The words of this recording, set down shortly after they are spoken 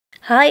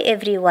Hi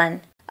everyone,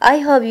 I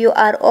hope you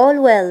are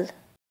all well.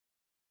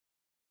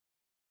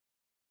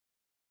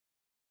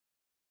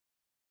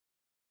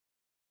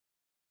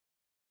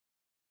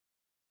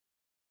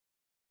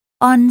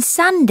 On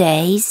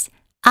Sundays,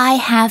 I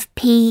have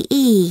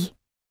PE.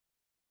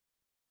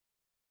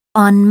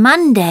 On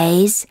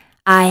Mondays,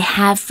 I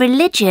have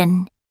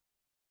religion.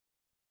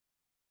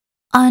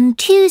 On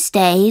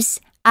Tuesdays,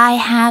 I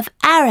have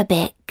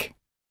Arabic.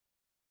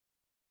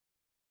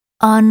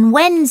 On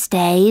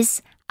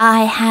Wednesdays,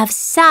 I have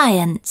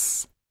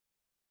science.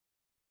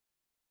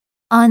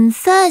 On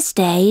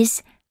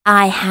Thursdays,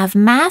 I have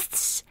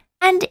maths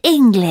and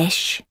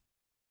English.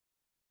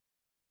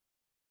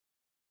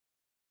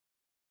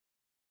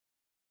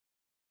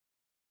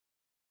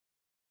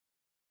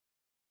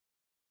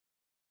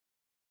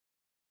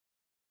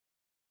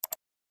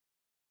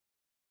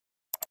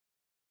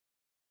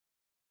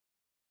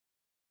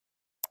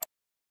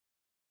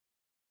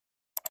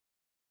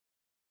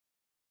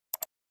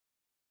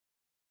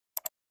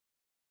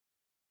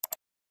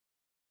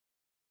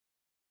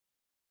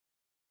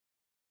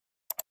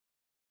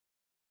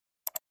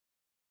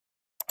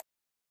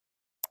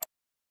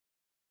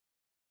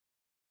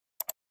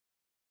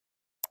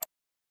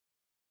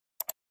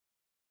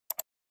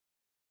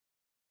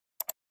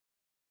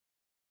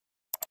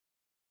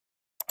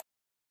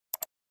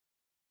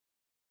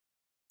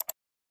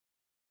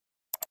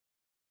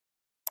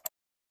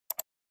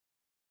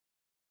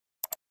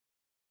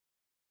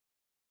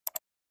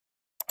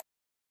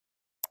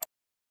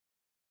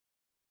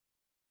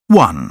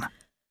 One.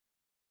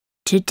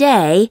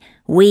 Today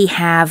we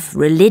have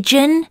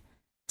religion,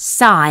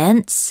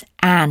 science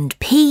and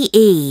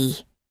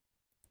PE.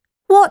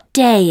 What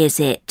day is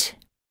it?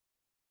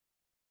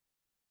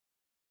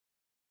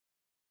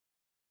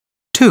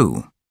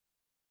 2.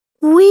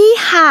 We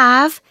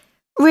have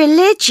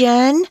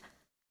religion,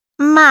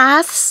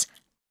 maths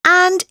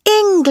and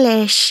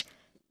English.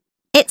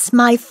 It's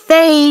my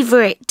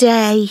favourite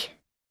day.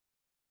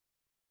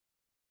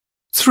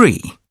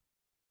 3.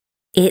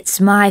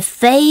 It's my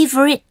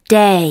favourite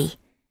day.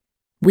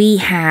 We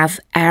have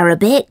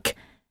Arabic,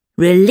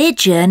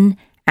 religion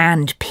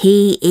and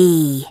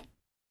PE.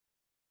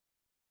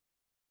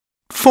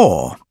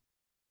 4.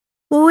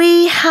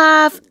 We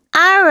have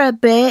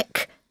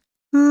Arabic,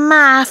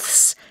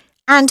 maths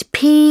and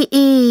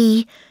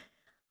PE.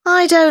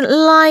 I don't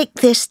like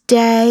this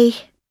day.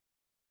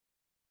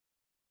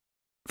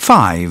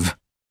 5.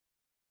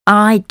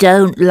 I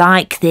don't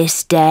like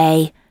this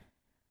day.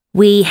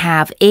 We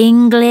have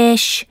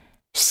English,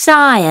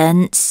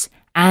 science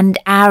and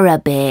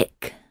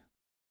Arabic.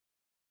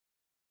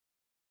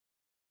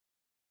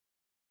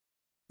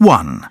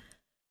 1.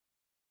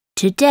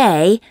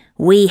 Today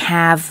we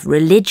have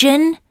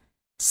religion,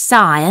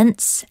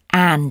 science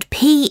and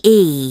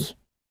PE.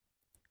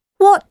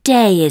 What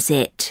day is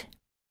it?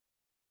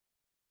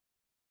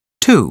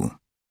 2.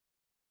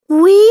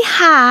 We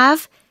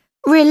have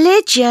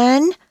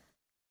religion,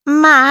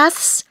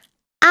 maths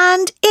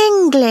and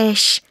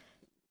English.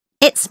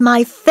 It's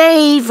my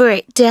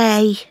favourite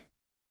day.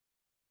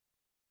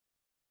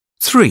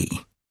 3.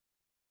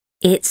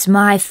 It's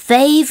my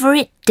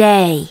favourite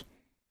day.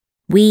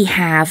 We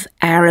have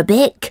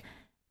Arabic,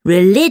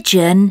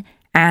 religion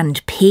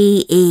and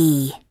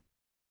PE.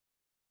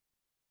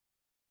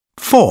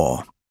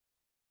 4.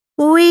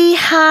 We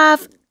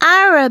have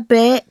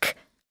Arabic,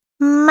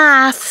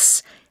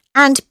 maths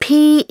and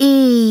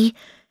PE.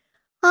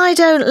 I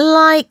don't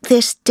like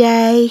this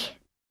day.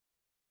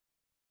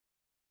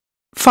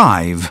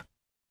 5.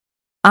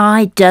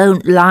 I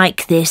don't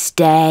like this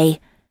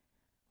day.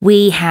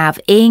 We have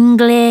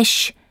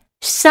English,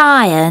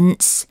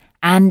 science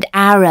and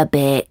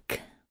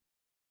Arabic.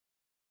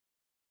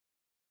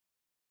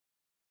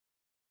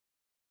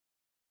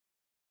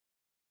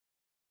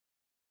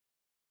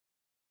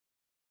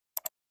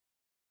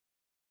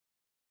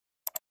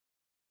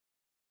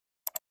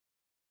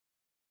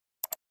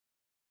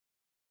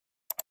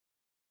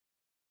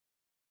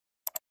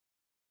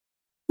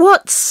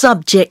 What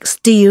subjects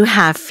do you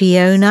have,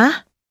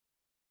 Fiona?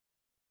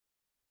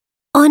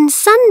 On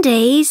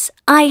Sundays,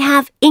 I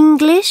have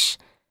English,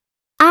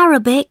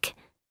 Arabic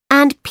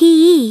and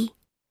PE.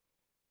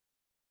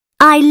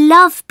 I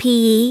love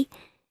PE.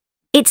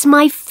 It's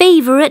my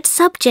favourite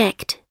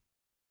subject.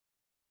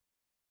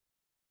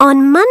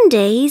 On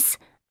Mondays,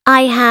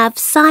 I have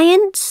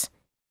science,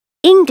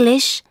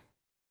 English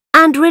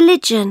and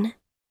religion.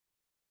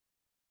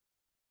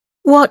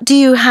 What do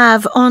you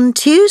have on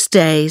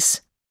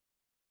Tuesdays?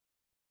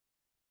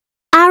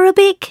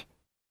 Arabic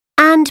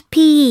and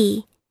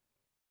PE.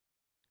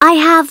 I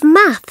have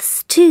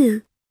maths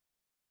too.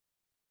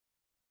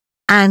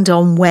 And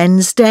on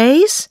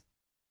Wednesdays?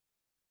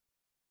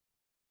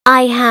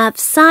 I have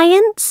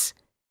science,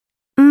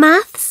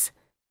 maths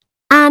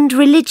and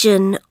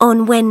religion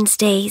on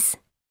Wednesdays.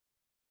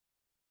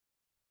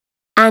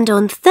 And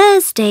on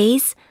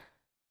Thursdays,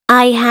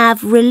 I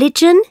have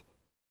religion,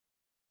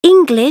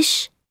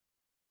 English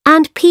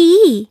and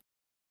PE.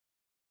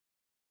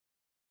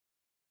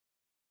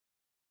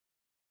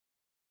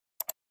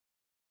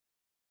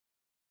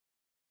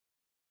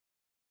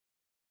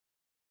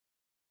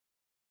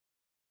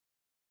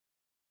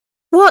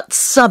 What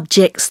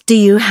subjects do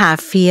you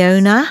have,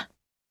 Fiona?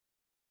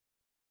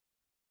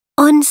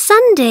 On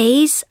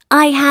Sundays,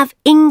 I have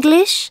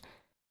English,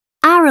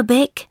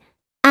 Arabic,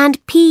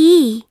 and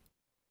PE.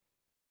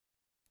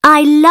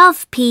 I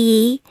love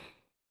PE.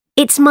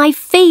 It's my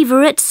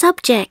favourite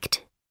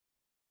subject.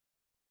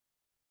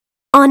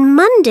 On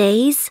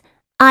Mondays,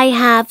 I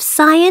have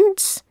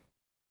science,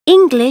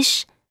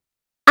 English,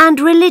 and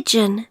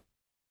religion.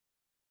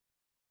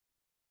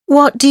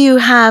 What do you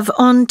have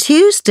on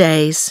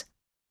Tuesdays?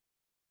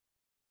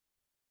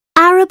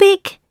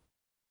 Arabic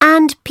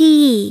and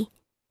PE.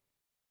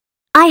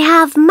 I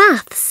have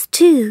maths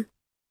too.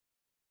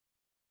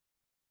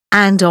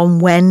 And on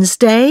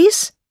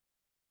Wednesdays?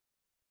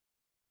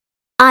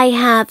 I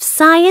have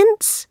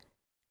science,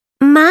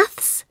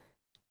 maths,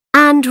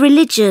 and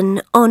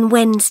religion on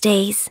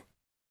Wednesdays.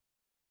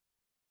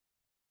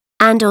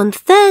 And on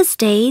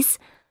Thursdays,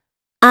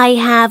 I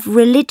have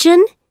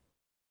religion,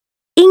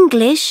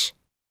 English,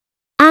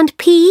 and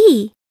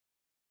PE.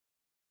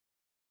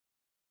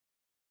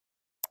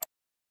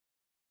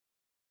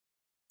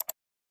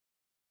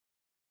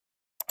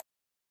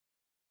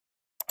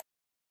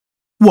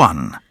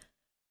 One.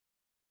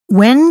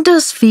 When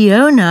does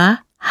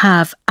Fiona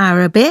have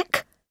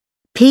Arabic,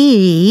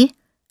 PE,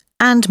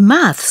 and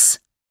maths?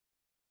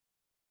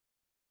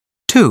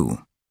 2.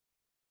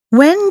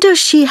 When does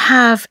she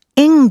have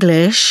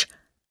English,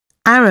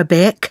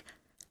 Arabic,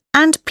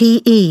 and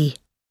PE?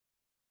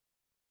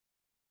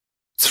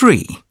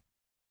 3.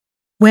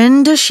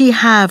 When does she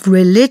have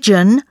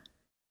religion,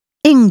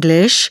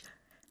 English,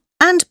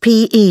 and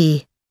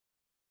PE?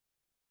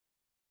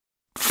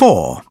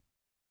 4.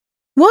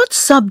 What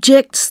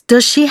subjects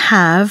does she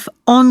have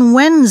on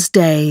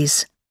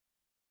Wednesdays?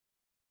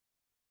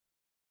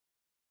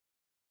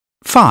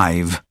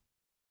 5.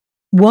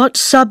 What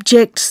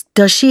subjects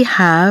does she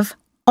have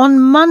on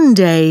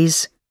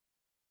Mondays?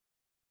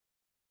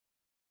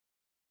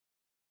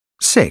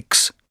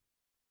 6.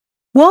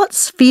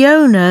 What's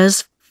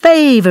Fiona's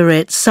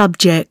favourite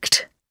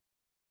subject?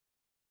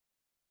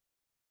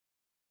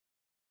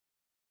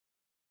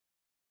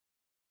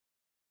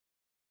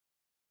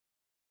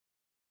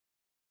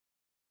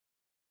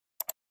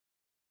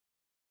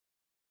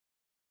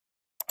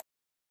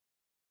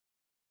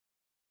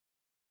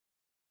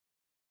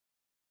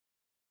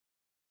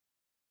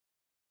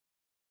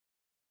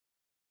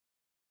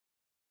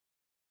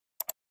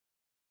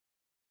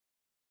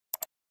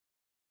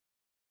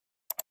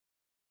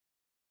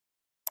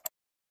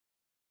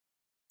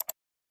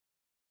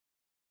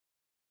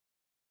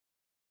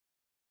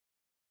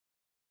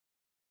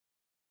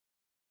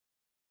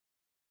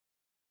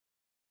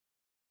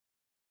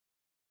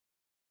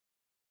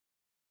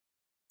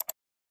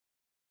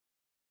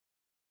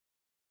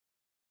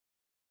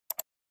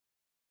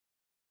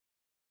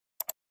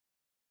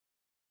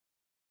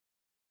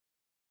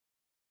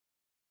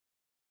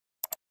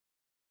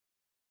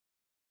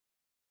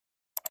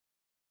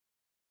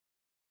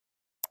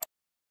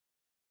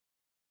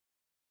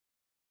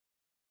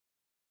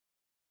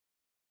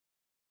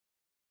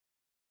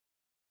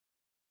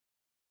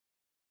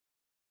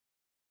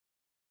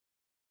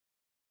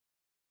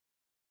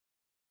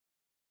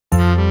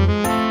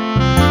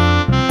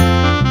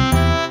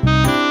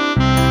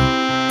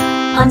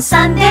 On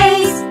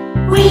Sundays,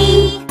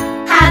 we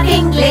have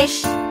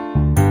English.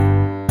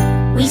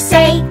 We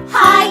say,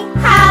 hi,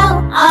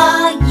 how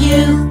are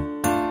you?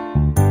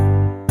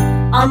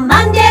 On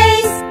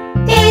Mondays,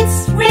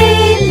 it's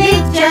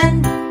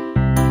religion.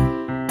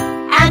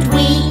 And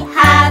we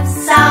have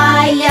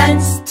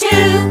science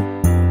too.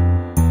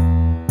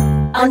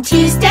 On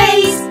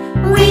Tuesdays,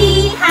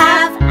 we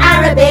have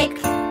Arabic.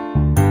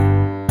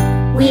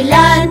 We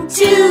learn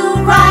to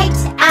write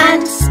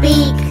and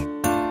speak.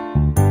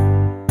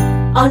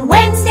 On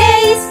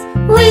Wednesdays,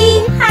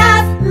 we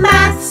have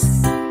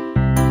maths.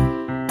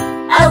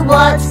 Oh,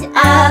 what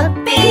a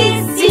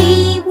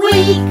busy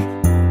week.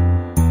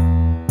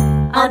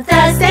 On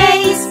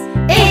Thursdays,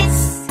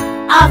 it's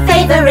our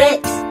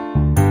favourite.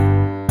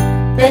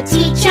 The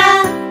teacher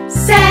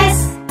says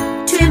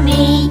to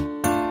me,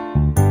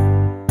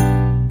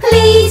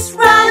 please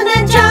run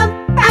and jump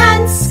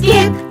and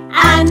skip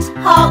and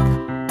hop.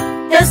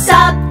 The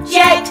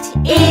subject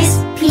is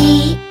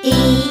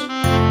PE.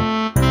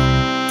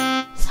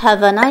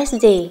 Have a nice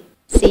day.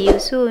 See you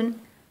soon.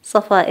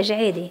 صفاء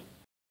جعيدي.